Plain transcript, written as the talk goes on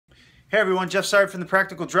Hey everyone, Jeff Sard from the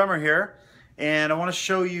Practical Drummer here, and I want to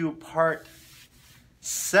show you part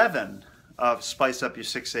 7 of Spice Up Your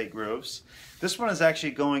 6/8 Grooves. This one is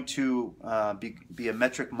actually going to be a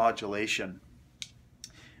metric modulation,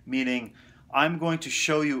 meaning I'm going to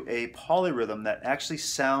show you a polyrhythm that actually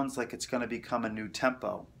sounds like it's going to become a new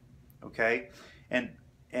tempo, okay?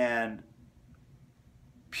 And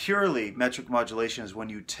purely metric modulation is when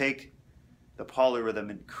you take the polyrhythm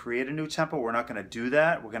and create a new tempo. We're not going to do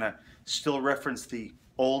that. We're going to still reference the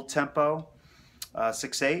old tempo,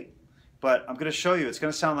 6/8, but I'm going to show you it's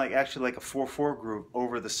going to sound like actually like a 4/4 groove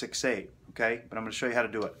over the 6/8, okay? But I'm going to show you how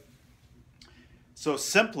to do it. So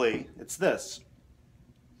simply, it's this.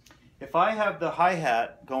 If I have the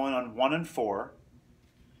hi-hat going on 1 and 4,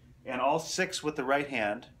 and all 6 with the right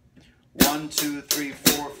hand, 1, 2, 3,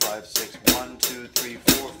 4, 5, 6, 1, 2, 3,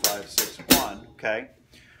 4, 5, 6, 1, okay?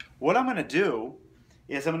 What I'm going to do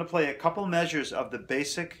is I'm going to play a couple measures of the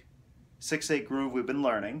basic 6/8 groove we've been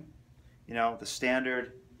learning. You know, the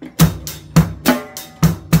standard.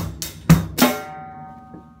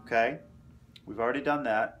 Okay, we've already done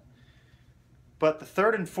that. But the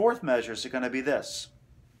 3rd and 4th measures are going to be this.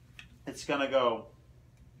 It's going to go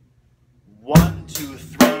 1, 2,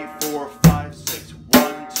 3, 4, 5, 6,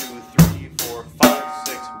 1, 2, 3, 4, 5,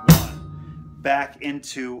 6, 1. Back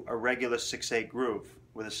into a regular 6/8 groove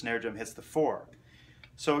where the snare drum hits the 4.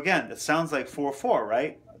 So again, it sounds like 4/4,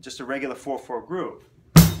 right? Just a regular 4/4 groove.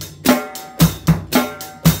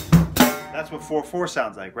 That's what 4/4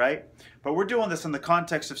 sounds like, right? But we're doing this in the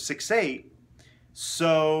context of 6/8,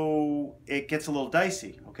 so it gets a little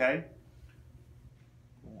dicey, okay?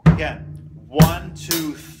 Again, 1,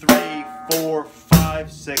 2, 3, 4,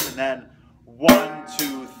 5, 6, and then 1,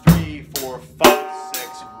 2, 3, 4, 5,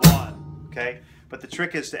 6, 1, okay? But the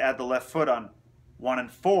trick is to add the left foot on 1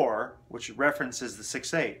 and 4, which references the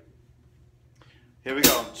 6/8. Here we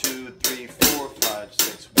go. 2, 3, 4, 5,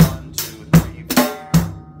 6. 1, 2, 3,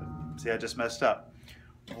 4. See, I just messed up.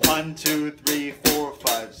 1, 2, 3, 4,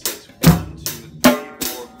 5, 6. 1, 2, 3,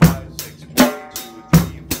 4, 5, 6. 1, 2,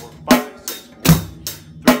 3, 4, 5, 6. 1,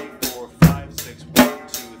 3, 4, 5, 6. 1,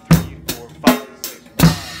 2, 3, 4, 5, 6.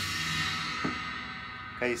 1.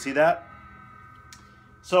 Okay, you see that?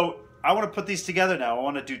 So I want to put these together now. I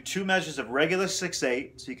want to do 2 measures of regular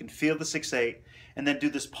 6/8 so you can feel the 6/8, and then do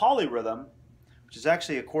this polyrhythm, which is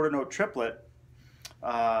actually a quarter note triplet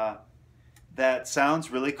that sounds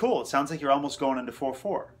really cool. It sounds like you're almost going into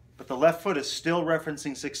 4/4, but the left foot is still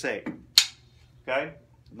referencing 6/8. Okay?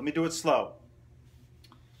 Let me do it slow.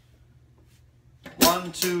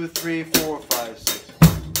 1, 2, 3, 4, 5, 6.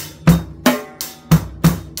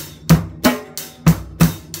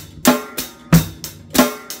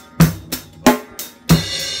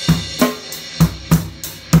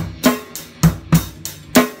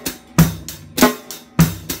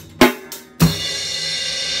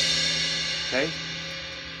 Okay,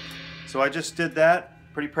 so I just did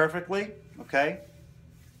that pretty perfectly, okay?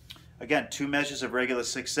 Again, 2 measures of regular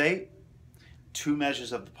 6/8, 2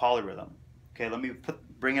 measures of the polyrhythm. Okay, let me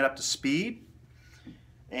bring it up to speed,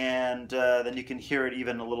 and then you can hear it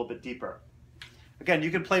even a little bit deeper. Again,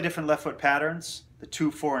 you can play different left foot patterns, the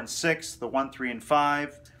 2, 4, and 6, the 1, 3, and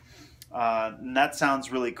 5, and that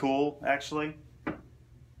sounds really cool, actually.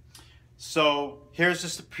 So here's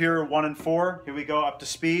just a pure 1 and 4. Here we go, up to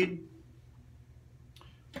speed.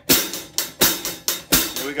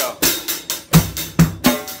 Here we go.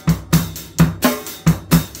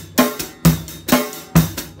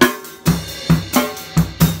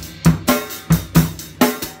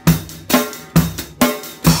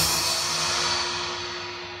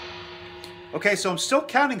 Okay, so I'm still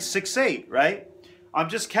counting 6/8, right? I'm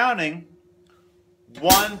just counting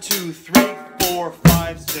 1, 2, 3, 4,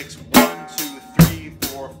 5, 6, 1, 2, 3,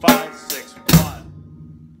 4, 5, 6, 1.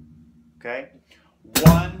 Okay?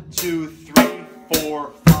 1, 2, 3,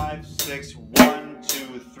 4, 5, 6, 1,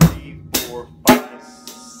 2, 3, 4, 5,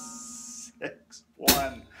 6,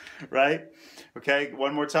 1. Right? Okay,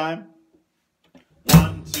 one more time.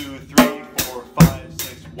 1, 2, 3, 4, 5,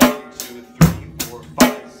 6, 1, 2, 3, 4,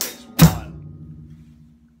 5, 6, 1.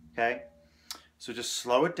 Okay? So just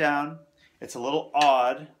slow it down. It's a little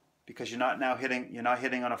odd because you're not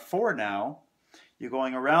hitting on a 4 now. You're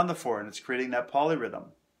going around the 4 and it's creating that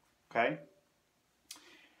polyrhythm. Okay?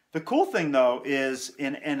 The cool thing though is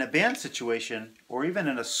in a band situation or even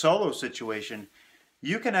in a solo situation,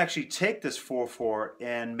 you can actually take this 4/4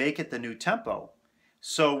 and make it the new tempo.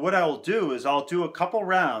 So what I will do is I'll do a couple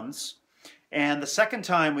rounds, and the second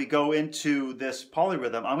time we go into this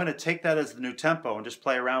polyrhythm, I'm going to take that as the new tempo and just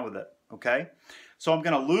play around with it, okay? So I'm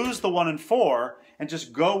going to lose the 1 and 4 and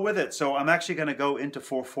just go with it. So I'm actually going to go into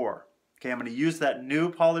 4/4, Okay, I'm going to use that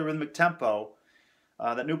new polyrhythmic tempo,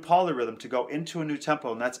 that new polyrhythm to go into a new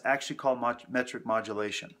tempo, and that's actually called metric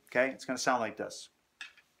modulation. Okay, it's going to sound like this.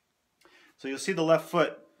 So you'll see the left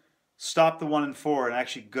foot stop the 1 and 4 and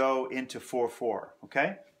actually go into 4/4.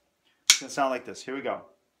 Okay, it's going to sound like this. Here we go.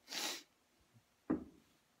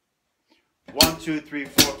 1, 2, 3,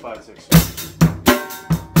 4, 5, 6.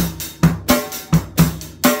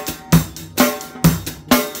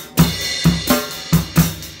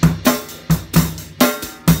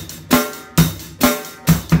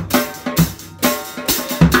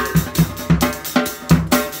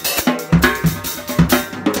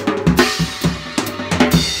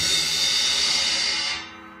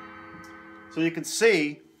 So you can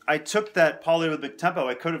see I took that polyrhythmic tempo.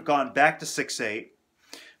 I could have gone back to 6/8,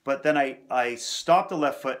 but then I stopped the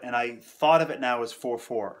left foot and I thought of it now as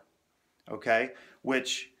 4/4, okay?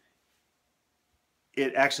 Which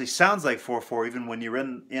it actually sounds like 4/4 even when you're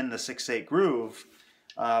in the 6/8 groove,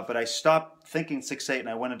 but I stopped thinking 6/8 and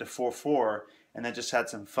I went into 4/4 and then just had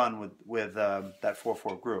some fun with that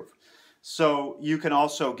 4/4 groove. So you can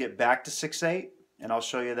also get back to 6/8, and I'll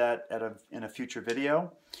show you that in a future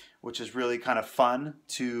video, which is really kind of fun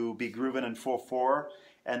to be grooving in 4/4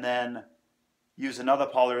 and then use another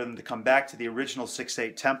polyrhythm to come back to the original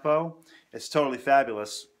 6/8 tempo. It's totally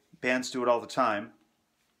fabulous. Bands do it all the time.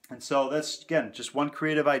 And so that's, again, just one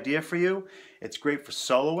creative idea for you. It's great for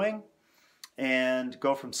soloing, and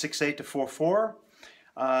go from 6/8 to 4/4.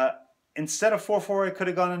 Instead of 4/4, I could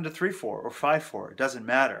have gone into 3/4 or 5/4. It doesn't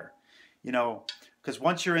matter, you know, because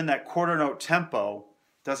once you're in that quarter note tempo,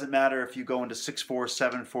 doesn't matter if you go into 6/4,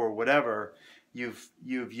 7/4, whatever. You've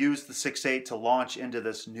used the 6/8 to launch into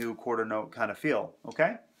this new quarter note kind of feel.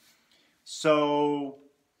 Okay, so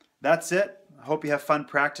that's it. I hope you have fun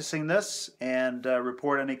practicing this, and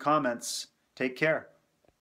report any comments. Take care.